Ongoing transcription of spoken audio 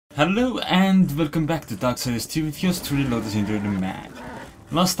Hello and welcome back to Darksiders 2 with yours truly, Lotus Indoril the Man.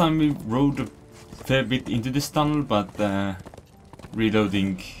 Last time we rode a fair bit into this tunnel, but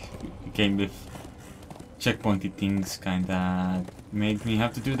reloading came with checkpointy things kinda made me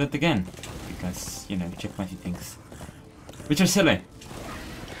have to do that again. Because, you know, checkpointy things. Which are silly.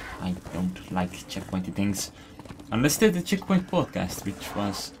 I don't like checkpointy things. Unless they're the Checkpoint podcast, which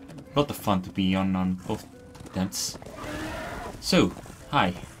was a lot of fun to be on both attempts. So,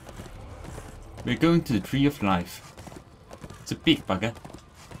 hi. We're going to the Tree of Life. It's a big bugger.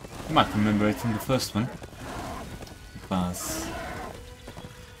 You might remember it from the first one. It was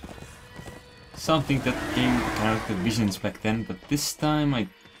something that gave the character visions back then, but this time I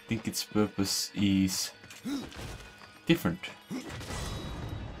think its purpose is different.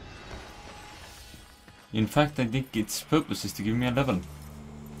 In fact, I think its purpose is to give me a level.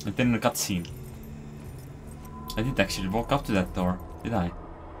 And then a cutscene. I didn't actually walk up to that door, did I?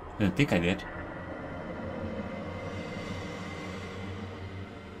 I don't think I did.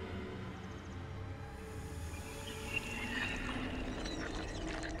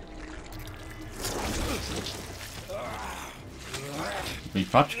 Wait,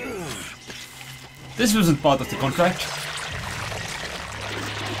 what? This wasn't part of the contract.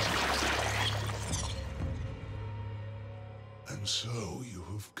 And so you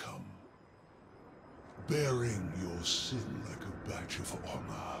have come, bearing your sin like a badge of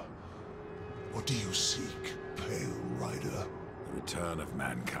honor. What do you seek, Pale Rider? The return of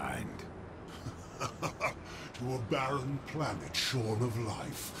mankind. To a barren planet shorn of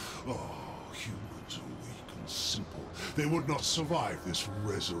life. Oh, humans are weak and simple. They would not survive this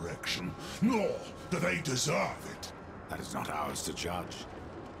resurrection, nor do they deserve it. That is not ours to judge.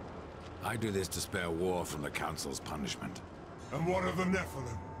 I do this to spare war from the Council's punishment. And what of the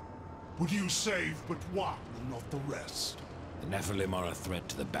Nephilim? Would you save but one and not the rest? The Nephilim are a threat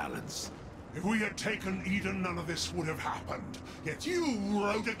to the balance. If we had taken Eden, none of this would have happened. Yet you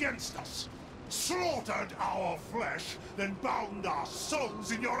rode against us. Slaughtered our flesh, then bound our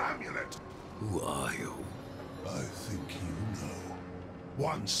souls in your amulet. Who are you? I think you know.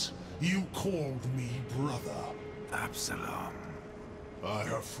 Once, you called me brother. Absalom. I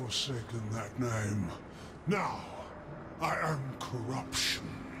have forsaken that name. Now, I am corruption.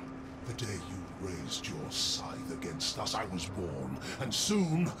 The day you raised your scythe against us, I was born, and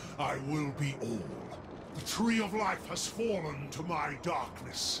soon I will be all. The Tree of Life has fallen to my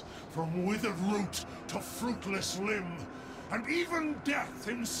darkness, from withered root to fruitless limb, and even death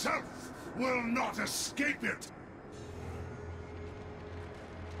himself will not escape it.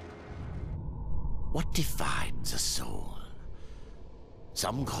 What defines a soul?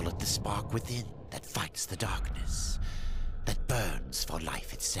 Some call it the spark within that fights the darkness, that burns for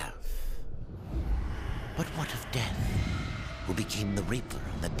life itself. But what of Death, who became the Reaper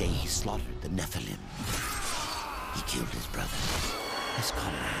on the day he slaughtered the Nephilim? He killed his brothers, his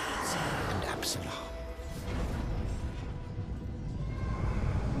comrades, and Absalom.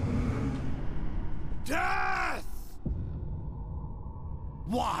 Death!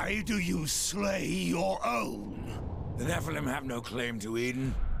 Why do you slay your own? The Nephilim have no claim to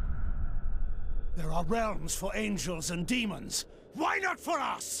Eden. There are realms for angels and demons. Why not for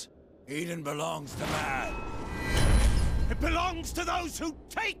us? Eden belongs to man. It belongs to those who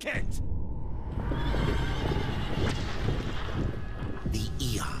take it! The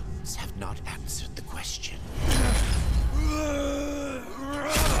eons have not answered the question.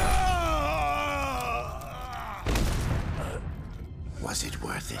 Was it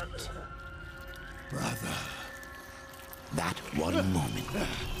worth it? Brother. That one moment.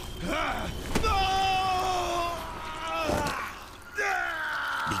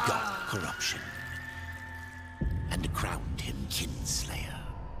 Begot corruption. And crowned him Kinslayer.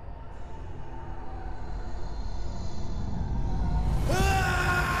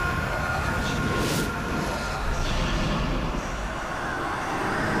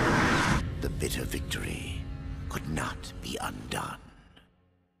 The bitter victory could not be undone.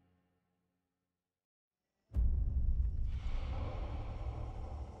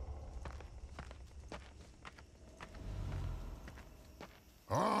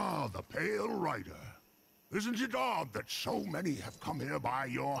 Ah, the Pale Rider. Isn't it odd that so many have come here by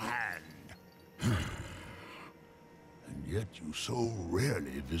your hand? And yet you so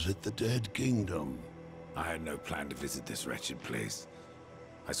rarely visit the Dead Kingdom. I had no plan to visit this wretched place.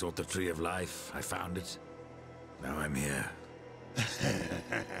 I sought the Tree of Life, I found it. Now I'm here.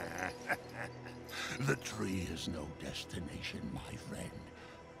 The tree is no destination, my friend.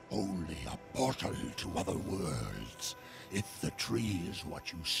 Only a portal to other worlds. If the tree is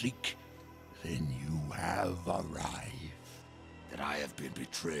what you seek, then you have arrived. that I have been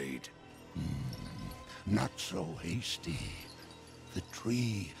betrayed. Not so hasty. The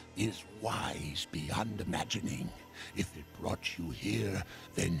tree is wise beyond imagining. If it brought you here,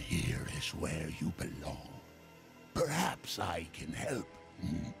 then here is where you belong. Perhaps I can help.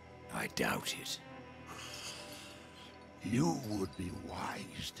 I doubt it. You would be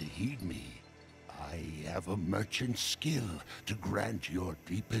wise to heed me. I have a merchant's skill to grant your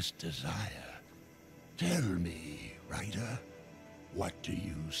deepest desire. Tell me, Rider, what do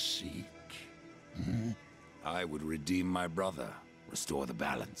you seek? I would redeem my brother, restore the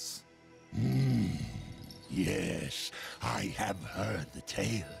balance. Yes, I have heard the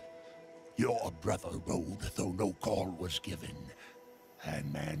tale. Your brother rode, though no call was given,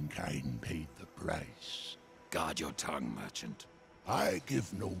 and mankind paid the price. Guard your tongue, merchant. I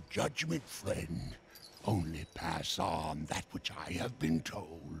give no judgment, friend. Only pass on that which I have been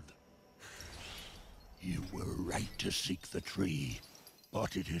told. You were right to seek the tree,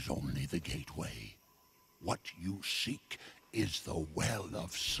 but it is only the gateway. What you seek is the Well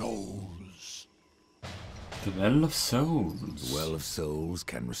of Souls. The Well of Souls. The Well of Souls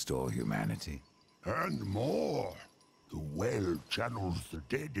can restore humanity. And more. The well channels the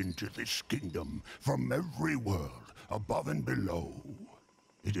dead into this kingdom from every world, above and below.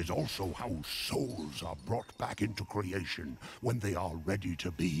 It is also how souls are brought back into creation when they are ready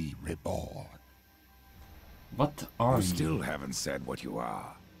to be reborn. What are You you? still haven't said what you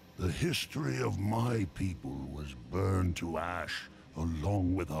are. The history of my people was burned to ash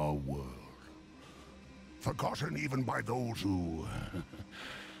along with our world. Forgotten even by those who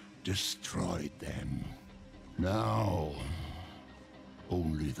destroyed them. Now,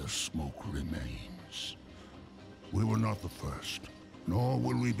 only the smoke remains. We were not the first, nor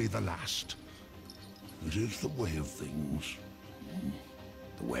will we be the last. It is the way of things.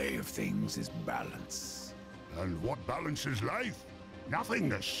 The way of things is balance. And what balances life?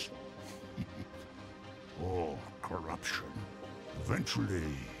 Nothingness. Or corruption.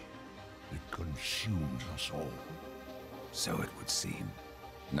 Eventually, it consumes us all. So it would seem.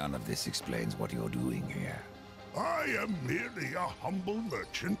 None of this explains what you're doing here. I am merely a humble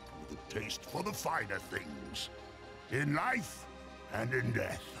merchant with a taste for the finer things. In life and in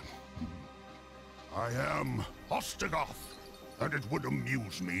death. I am Ostagoth, and it would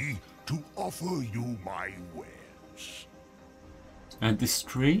amuse me to offer you my wares. And this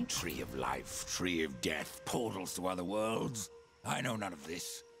tree? Tree of life, tree of death, portals to other worlds. I know none of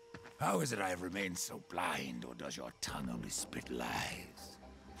this. How is it I have remained so blind, or does your tongue only spit lies?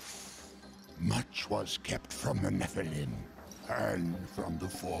 Much was kept from the Nephilim, and from the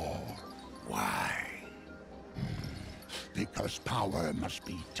Fall. Why? Because power must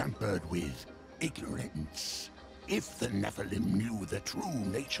be tempered with ignorance. If the Nephilim knew the true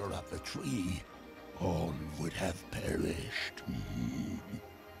nature of the tree, all would have perished.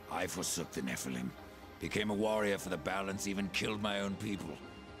 I forsook the Nephilim, became a warrior for the balance, even killed my own people.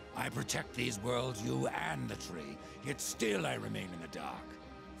 I protect these worlds, you and the tree, yet still I remain in the dark.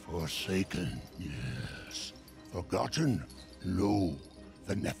 Forsaken, yes. Forgotten? No.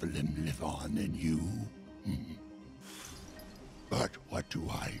 The Nephilim live on in you. But what do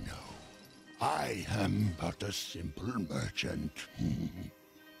I know? I am but a simple merchant.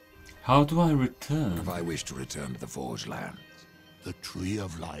 How do I return? If I wish to return to the Forge Lands, The Tree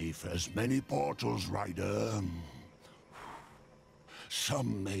of Life has many portals, Rider.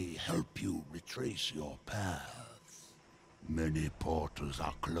 Some may help you retrace your path. Many portals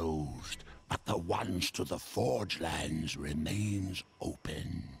are closed, but the ones to the Forge Lands remains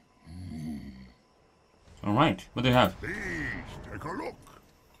open. Alright, what do you have? Please, take a look.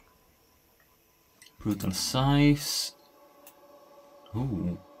 Brutal Scythes.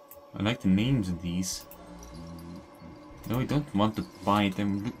 Ooh, I like the names of these. No, I don't want to buy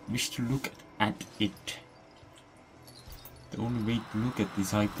them. Wish to look at it. The only way to look at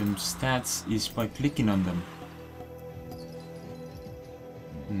these items' stats is by clicking on them.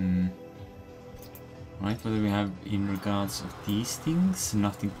 Right, what do we have in regards of these things?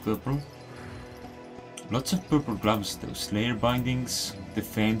 Nothing purple. Lots of purple gloves though. Slayer bindings,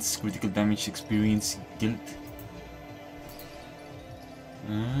 defense, critical damage, experience, guild.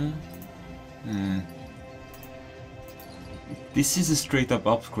 This is a straight up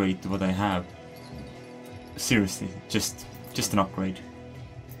upgrade to what I have. Seriously, just an upgrade.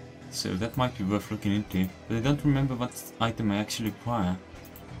 So that might be worth looking into, but I don't remember what item I actually require.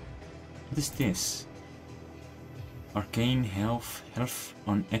 What is this? Arcane health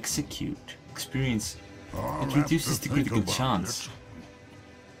on execute. Experience. It reduces the critical chance.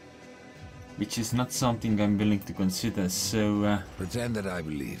 Which is not something I'm willing to consider, so pretend that I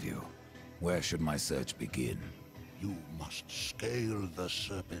believe you. Where should my search begin? You must scale the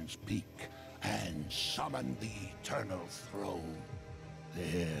serpent's peak and summon the eternal throne.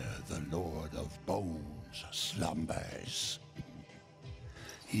 There the Lord of Bones slumbers.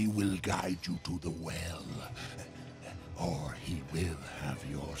 He will guide you to the well, or he will have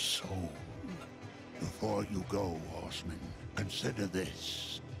your soul. Before you go, horseman, consider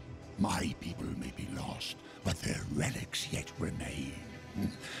this. My people may be lost, but their relics yet remain.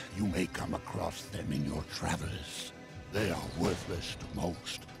 You may come across them in your travels. They are worthless to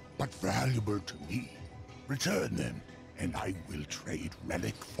most, but valuable to me. Return them, and I will trade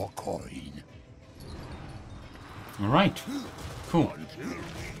relic for coin. Alright, cool.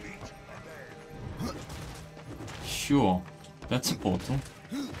 Sure, that's a portal.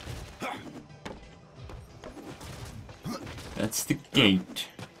 That's the gate.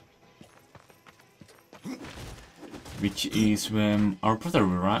 Which is where our brother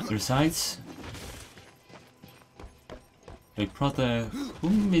resides. A brother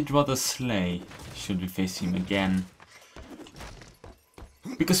whom we'd rather slay, should we face him again.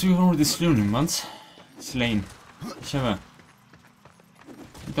 Because we've already slain him once. Whichever.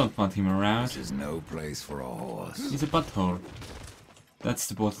 We don't want him around. This is no place for a horse. He's a butthole. That's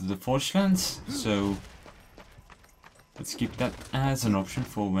the portal to the Forgelands, so let's keep that as an option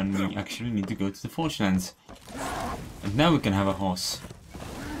for when we actually need to go to the Forgelands. And now we can have a horse.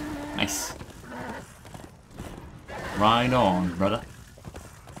 Nice. Ride on, brother.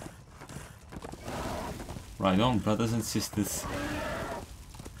 Ride on, brothers and sisters.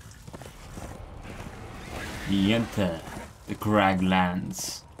 We enter the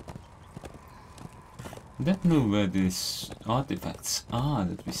Craglands. I don't know where these artifacts are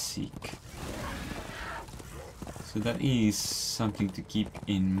that we seek. So that is something to keep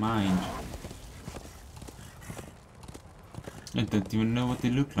in mind. I don't even know what they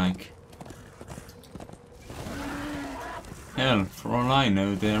look like. Hell, for all I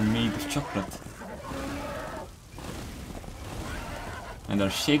know, they are made of chocolate. And are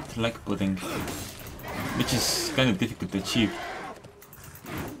shaped like pudding. Which is kind of difficult to achieve.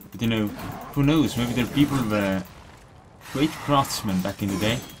 But you know, who knows, maybe their people were great craftsmen back in the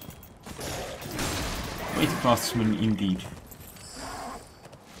day. Great craftsmen indeed.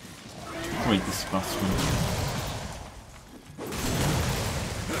 Greatest craftsmen.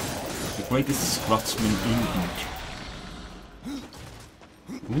 The greatest craftsman indeed.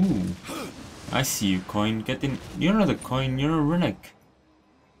 Ooh, I see you, coin. Get in. You're not a coin, you're a relic.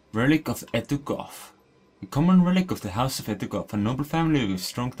 Relic of Etugov. A common relic of the House of Etugov, a noble family with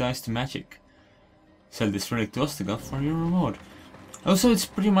strong ties to magic. Sell this relic to Ostegov for your reward. Also, it's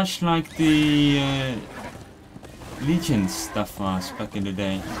pretty much like the Legion stuff was back in the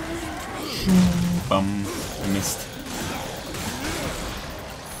day. Bum, I missed.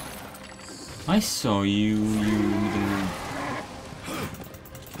 I saw you, little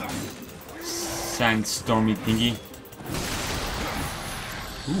sandstormy thingy.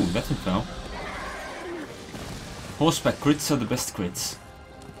 Ooh, that went well. Horseback crits are the best crits.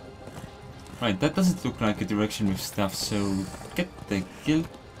 Right, that doesn't look like a direction with stuff, so get the guild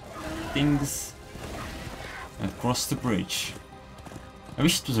things and cross the bridge. I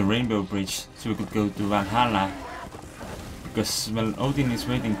wish it was a rainbow bridge, so we could go to Valhalla. Because, well, Odin is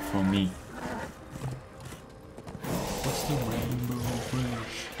waiting for me. What's the rainbow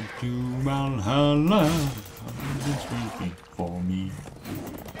bridge to Valhalla? Odin's waiting for me.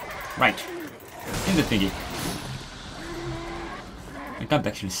 Right, in the thingy. I can't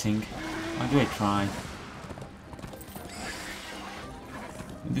actually sing. Why do I try?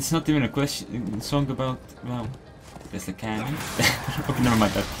 It's not even a question song about, well, yes I can. Okay, never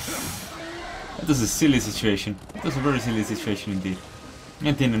mind that. That was a silly situation. That was a very silly situation indeed.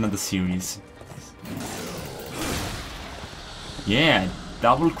 And in another series. Yeah,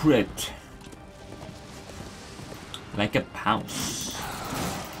 double crit. Like a pounce.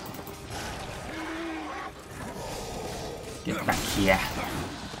 Get back here.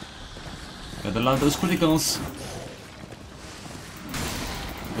 Gotta love those criticals.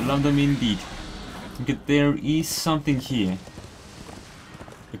 Gotta love them indeed. Okay, there is something here.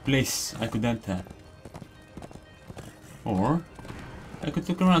 A place I could enter. Or I could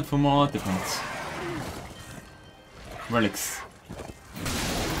look around for more artifacts. Relics.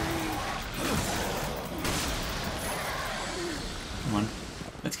 Come on.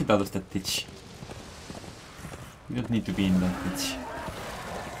 Let's get out of that ditch. We don't need to be in that ditch.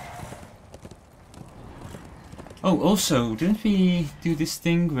 Oh, also, didn't we do this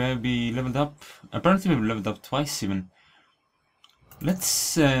thing where we leveled up? Apparently we leveled up twice even.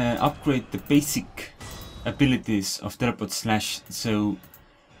 Let's upgrade the basic abilities of Teleport Slash, so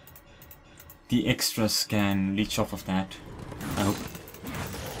the extras can leech off of that. I hope.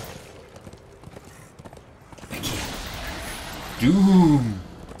 Doom!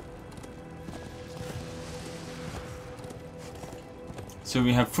 So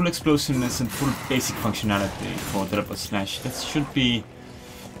we have full explosiveness and full basic functionality for Teleport Slash. That should be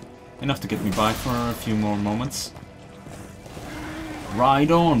enough to get me by for a few more moments.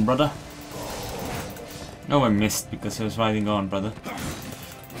 Ride on, brother! No, I missed because I was riding on, brother.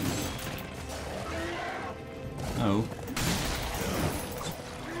 Oh.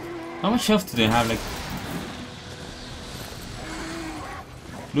 How much health do they have? Like,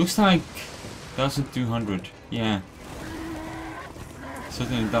 looks like 1200. Yeah.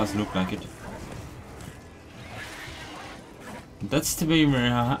 Certainly does look like it. That's the way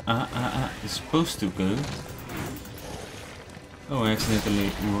we're supposed to go. Oh, I accidentally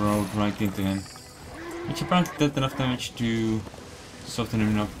rolled right into him. Which apparently did enough damage to soften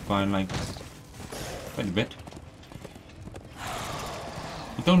him up by like quite a bit.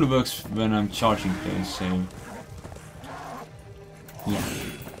 It only works when I'm charging though, so yeah.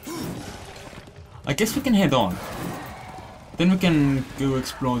 I guess we can head on. Then we can go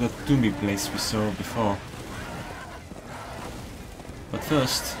explore that Toomby place we saw before. But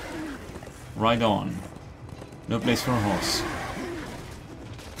first, ride on. No place for a horse.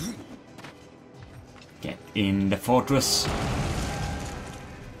 Get in the fortress.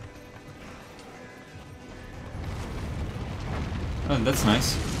 Oh, that's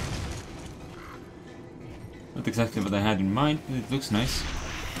nice. Not exactly what I had in mind, but it looks nice.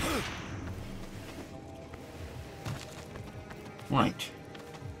 Right.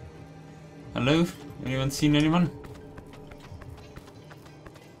 Hello? Anyone seen anyone?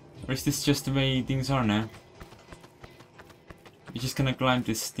 Or is this just the way things are now? We're just gonna climb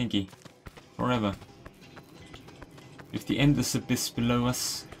this stinky forever. With the endless abyss below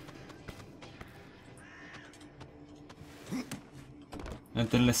us. And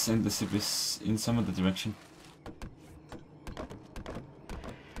the less endless abyss in some other direction.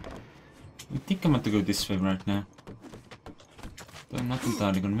 I think I'm going to go this way right now. Though I'm not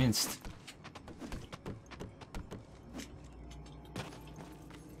entirely convinced.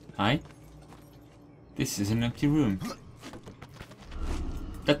 Hi. This is an empty room.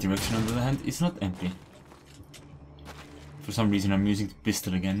 That direction, on the other hand, is not empty. For some reason I'm using the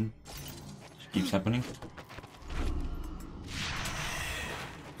pistol again. It keeps happening.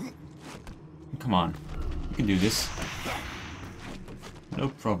 Come on. You can do this. No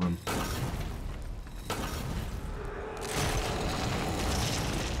problem.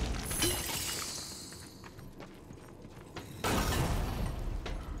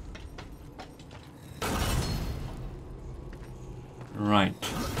 Right.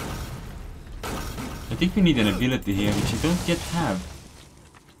 I think we need an ability here, which I don't yet have.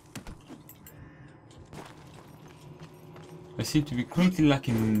 I seem to be greatly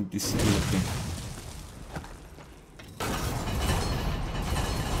lacking this ability.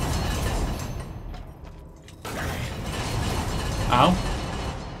 Ow!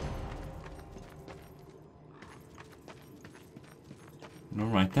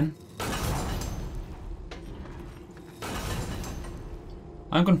 Alright then.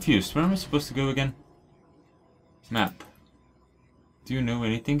 I'm confused. Where am I supposed to go again? Map. Do you know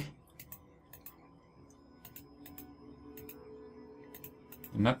anything?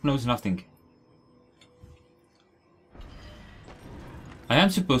 The map knows nothing. I am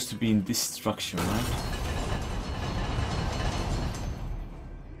supposed to be in this structure, right?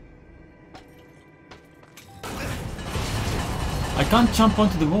 I can't jump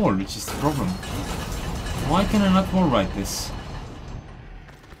onto the wall, which is the problem. Why can I not wall ride this?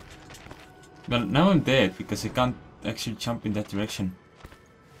 Well, now I'm dead because I can't actually jump in that direction.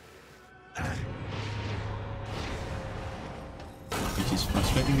 Which is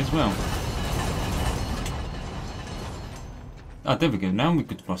frustrating as well. Ah, there we go. Now we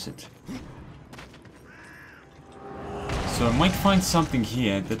could cross it. So I might find something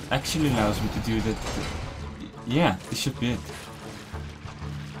here that actually allows me to do that. Yeah, this should be it.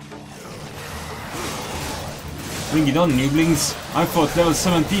 Bring it on, newblings. I fought level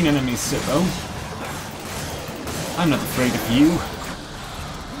 17 enemies, so I'm not afraid of you.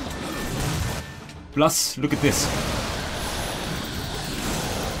 Plus, look at this.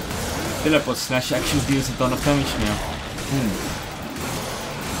 Teleport Slash actually deals a ton of damage now.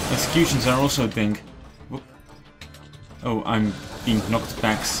 Executions are also a thing. Whoop. Oh, I'm being knocked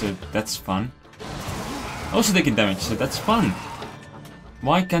back, so that's fun. Also taking damage, so that's fun.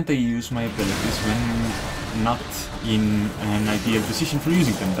 Why can't I use my abilities when not in an ideal position for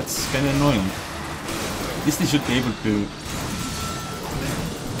using them? That's kinda annoying. At least they should be able to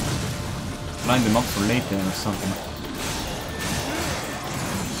line them up for later or something.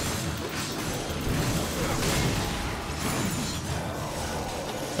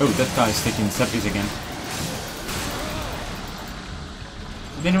 Oh, that guy is taking seppies again.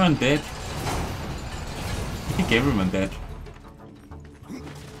 Is anyone dead? I think everyone dead.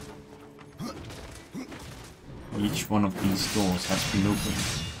 Each one of these doors has been opened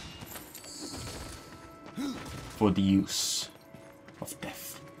for the use of death.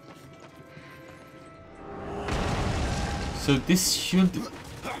 So this should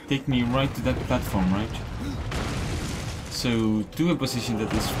take me right to that platform, right? So to a position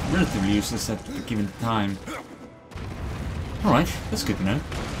that is relatively useless at a given time. Alright, that's good to know.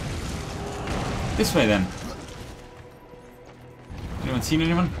 This way then. Anyone seen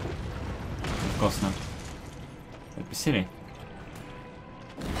anyone? Of course not. That'd be silly.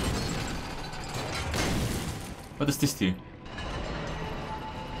 What does this do?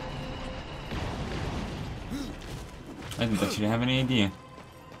 I don't actually have any idea.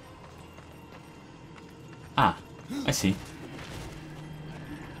 Ah, I see.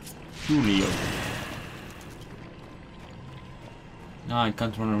 Julio. No, I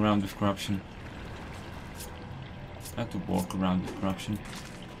can't run around with corruption. I have to walk around with corruption.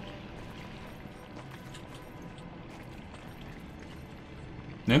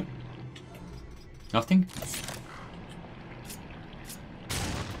 No? Nothing?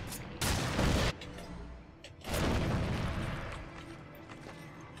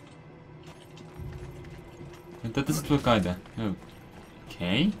 That doesn't work either.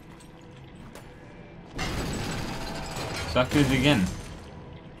 Okay. So activate it again.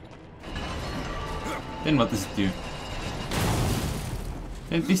 Then what does it do?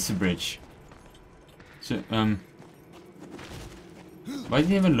 Then this is a bridge. So, why did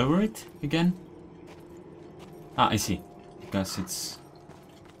they even lower it again? Ah, I see. Because it's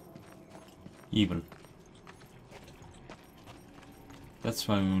evil. That's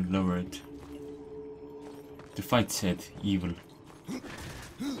why we would lower it. The fight said evil.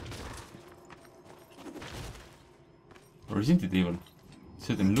 Or isn't it evil? It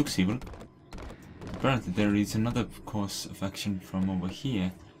certainly looks evil. Apparently there is another course of action from over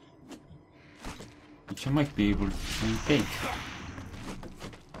here, which I might be able to take.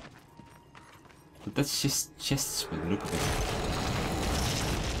 But that's just chests by the look of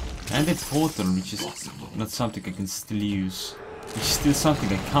it. And a portal, which is not something I can still use. Which is still something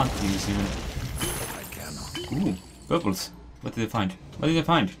I can't use even. Ooh, purples. What did I find? What did I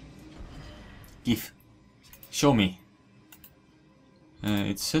find? GIF. Show me.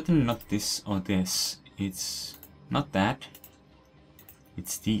 It's certainly not this or this. It's not that.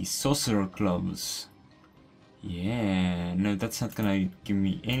 It's the sorcerer gloves. Yeah, no, that's not gonna give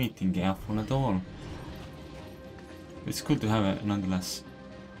me anything helpful at all. It's cool to have it nonetheless.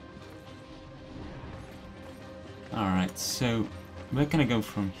 Alright, so where can I go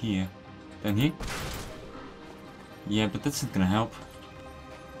from here? Down here? Yeah, but that's not gonna help.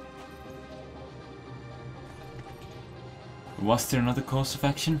 Was there another course of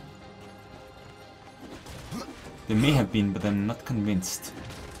action? There may have been, but I'm not convinced.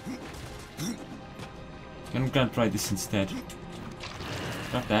 I'm gonna try this instead.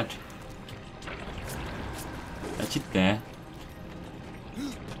 Drop that. Touch it there.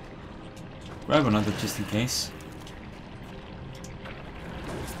 Grab another just in case.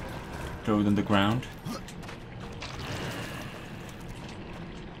 Throw it on the ground.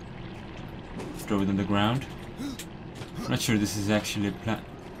 Throw it on the ground. I'm not sure this is actually a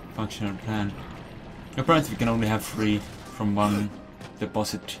functional plan. Apparently we can only have 3 from one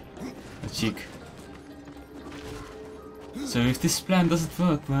deposit a cheek. So if this plan doesn't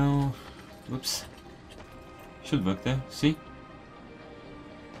work, well, whoops. Should work there, see?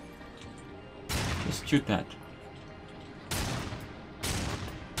 Just shoot that.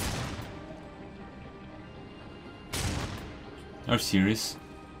 Are you serious?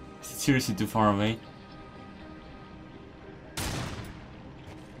 Is it seriously too far away?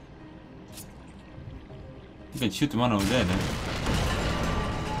 You can shoot the one over there then.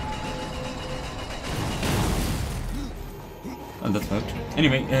 Oh, that worked.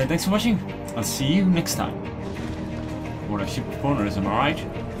 Anyway, thanks for watching. I'll see you next time. What a ship of corners, am I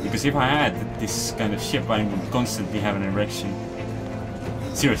right? Because if I had this kind of ship, I would constantly have an erection.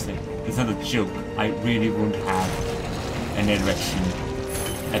 Seriously, it's not a joke. I really would have an erection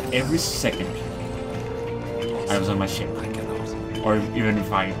at every second I was on my ship. Or even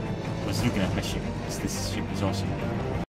if I was looking at my ship. This ship is awesome.